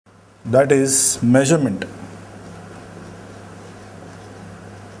that is measurement.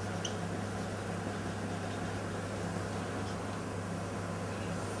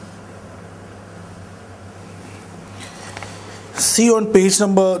 See on page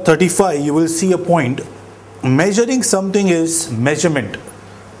number 35, you will see a point. Measuring something is measurement.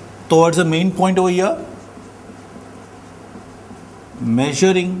 Towards the main point over here,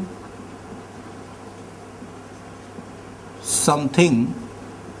 measuring something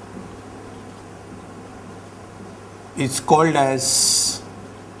is called as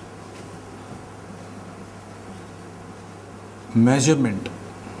measurement.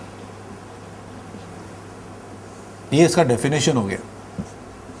 ये इसका definition हो गया.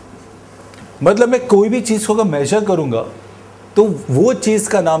 मतलब मैं कोई भी चीज को अगर मेजर करूंगा तो वो चीज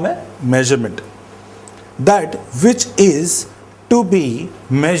का नाम है measurement. That which is to be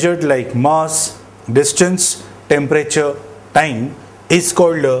measured like mass, distance, temperature, time is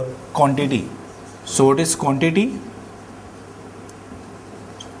called quantity. So what is quantity?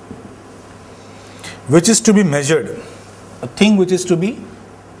 which is to be measured, a thing which is to be,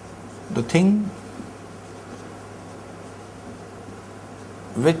 the thing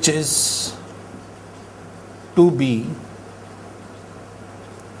which is to be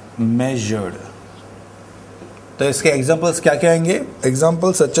measured. तो इसके examples क्या क्या आएंगे?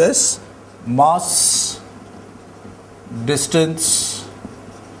 Example such as मास, distance,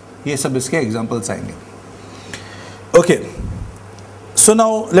 ये सब इसके examples आएंगे. Okay, so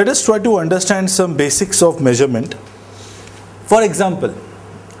now let us try to understand some basics of measurement. For example,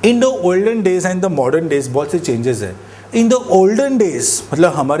 in the olden days and the modern days बहुत से changes है. In the olden days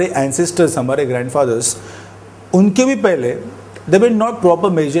मतलब हमारे ancestors, हमारे grandfathers, उनके भी पहले they were not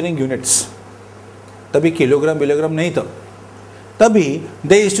proper measuring units. तभी किलोग्राम बिलोग्राम नहीं था. तभी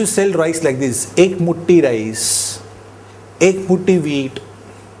they used to sell rice like this. एक मुट्ठी राइस, एक मुट्ठी wheat.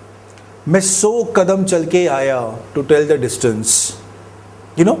 मैं 100 कदम चल के आया to tell the distance.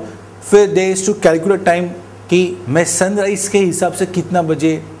 You know, फिर they used to calculate time कि मैं सनराइज के हिसाब से कितना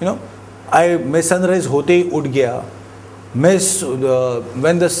बजे, मैं सनराइज होते ही उठ गया, मैं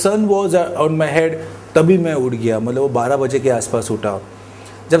when the sun was on my head तभी मैं उठ गया, मतलब वो 12 बजे के आसपास उठा.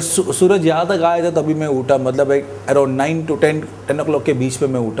 जब सूरज यहाँ तक आया था तभी मैं उठा, मतलब अराउंड 9 to 10 o'clock के बीच पे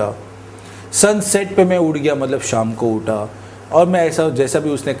मैं उठा. सनसेट पे मैं उठ गया, मतलब शाम को उठा. और मैं ऐसा जैसा भी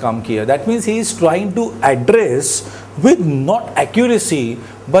उसने काम किया. That means he is trying to address with not accuracy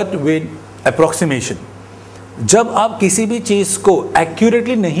but with approximation. जब आप किसी भी चीज़ को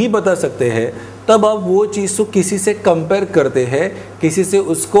एक्यूरेटली नहीं बता सकते हैं तब आप वो चीज़ को किसी से कंपेयर करते हैं, किसी से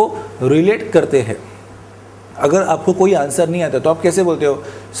उसको रिलेट करते हैं. अगर आपको कोई आंसर नहीं आता तो आप कैसे बोलते हो,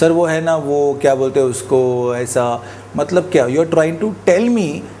 सर वो है ना, वो क्या बोलते हो उसको, ऐसा, मतलब क्या, you are trying to tell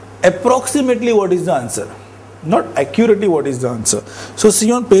me approximately what is the answer, not accurately what is the answer. So see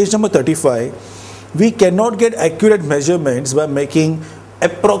on page number 35, we cannot get accurate measurements by making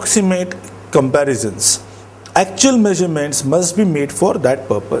approximate comparisons. Actual measurements must be made for that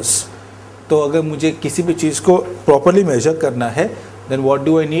purpose. तो अगर मुझे किसी भी चीज़ को properly measure करना है, then what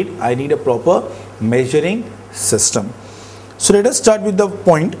do I need? I need a proper measuring system. So let us start with the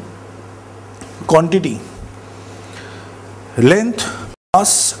point quantity. Length,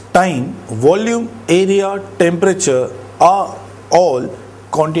 mass, time, volume, area, temperature are all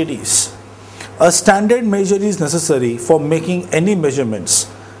quantities. A standard measure is necessary for making any measurements.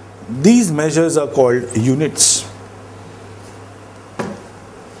 These measures are called units.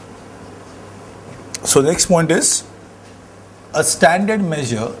 So next point is a standard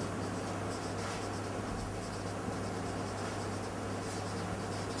measure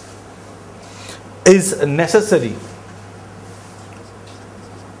is necessary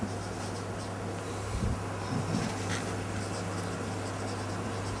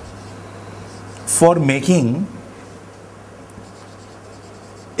for making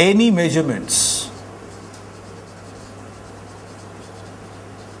any measurements.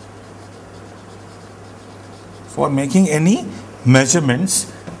 For making any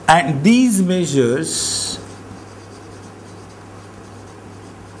measurements, and these measures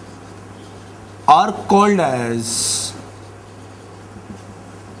are called as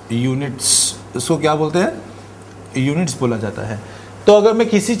units. इसको क्या बोलते हैं? Units बोला जाता है. तो अगर मैं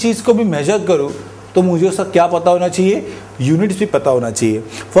किसी चीज़ को भी मेजर करूं तो मुझे उसका क्या पता होना चाहिए? यूनिट्स भी पता होना चाहिए.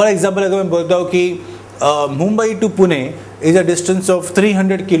 फॉर एग्जांपल अगर मैं बोलता हूँ कि Mumbai to Pune is a distance of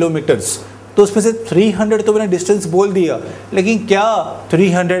 300 kilometres, तो उसमें से 300 तो मैंने डिस्टेंस बोल दिया, लेकिन क्या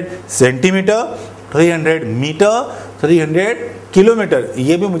 300 सेंटीमीटर, 300 मीटर, 300 किलोमीटर,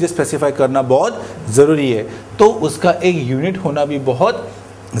 ये भी मुझे स्पेसिफाई करना बहुत ज़रूरी है. तो उसका एक यूनिट होना भी बहुत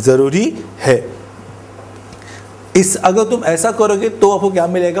ज़रूरी है. अगर तुम ऐसा करोगे तो आपको क्या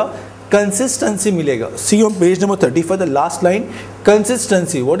मिलेगा? कंसिस्टेंसी मिलेगा. सी on page number 35 the last line,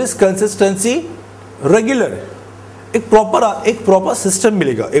 consistency. What is consistency? Regular. एक प्रॉपर सिस्टम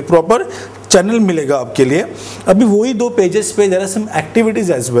मिलेगा, एक प्रॉपर चैनल मिलेगा आपके लिए. अभी वही 2 पेजेस पे there are some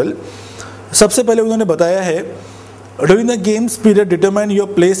activities as well. सबसे पहले उन्होंने बताया है during the games period determine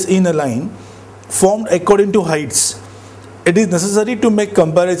your place in a line formed according to heights. It is necessary to make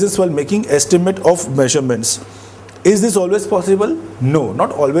comparisons while making estimate of measurements. Is this always possible? No,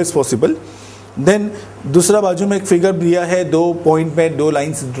 not always possible. Then दूसरा बाजू में एक figure दिया है, 2 point में 2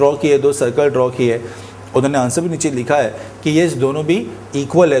 lines draw किए, 2 circle draw किए. उन्होंने आंसर भी नीचे लिखा है कि ये दोनों भी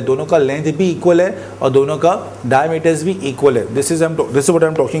इक्वल है, दोनों का लेंथ भी इक्वल है और दोनों का डायमीटर्स भी इक्वल है. This is what I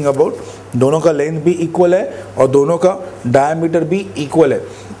am talking about. दोनों का लेंथ भी इक्वल है और दोनों का डायमीटर भी इक्वल है.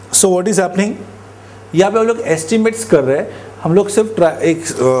 So what is happening? यहाँ पे हम लोग एस्टिमेट्स कर रहे हैं, हम लोग सिर्फ एक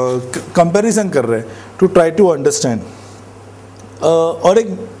कंपैरिजन कर रहे हैं टू ट्राई टू अंडरस्टैंड. और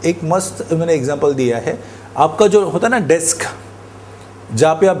एक मस्त उन्होंने एग्जांपल दिया है. आपका जो होता है ना डेस्क,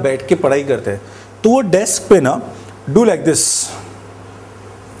 जहाँ पे आप बैठ के पढ़ाई करते हैं, तो वो डेस्क पे ना डू लाइक दिस,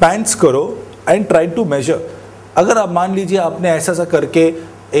 पैंट्स करो एंड ट्राई टू मेजर. अगर आप मान लीजिए आपने ऐसा करके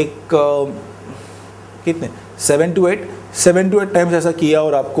एक कितने 7 to 8 टाइम्स ऐसा किया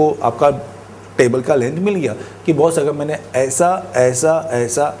और आपको आपका टेबल का लेंथ मिल गया कि बॉस अगर मैंने ऐसा ऐसा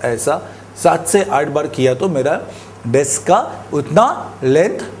ऐसा ऐसा 7 से 8 बार किया तो मेरा डेस्क का उतना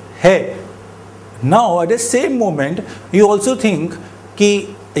लेंथ है. Now at the same moment you also think कि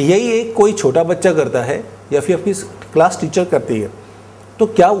यही एक कोई छोटा बच्चा करता है या फिर आपकी क्लास टीचर करती है, तो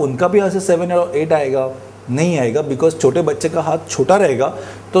क्या उनका भी यहाँ से 7 और 8 आएगा? नहीं आएगा, बिकॉज छोटे बच्चे का हाथ छोटा रहेगा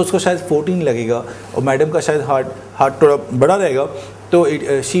तो उसको शायद 14 लगेगा और मैडम का शायद हाथ थोड़ा बड़ा रहेगा तो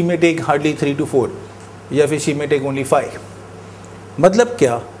शी में टेक हार्डली 3 to 4 या फिर शी में टेक ओनली 5. मतलब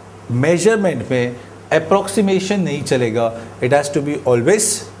क्या? मेजरमेंट में अप्रॉक्सीमेशन नहीं चलेगा, it has to be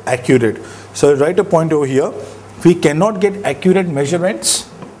always accurate. So right a point over here, we can not gate accurate measurements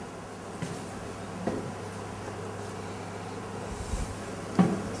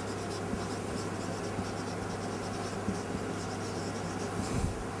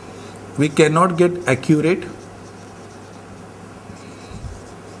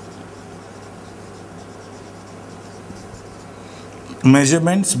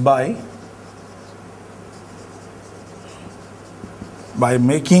measurements by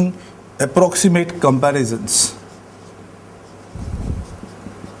making approximate comparisons.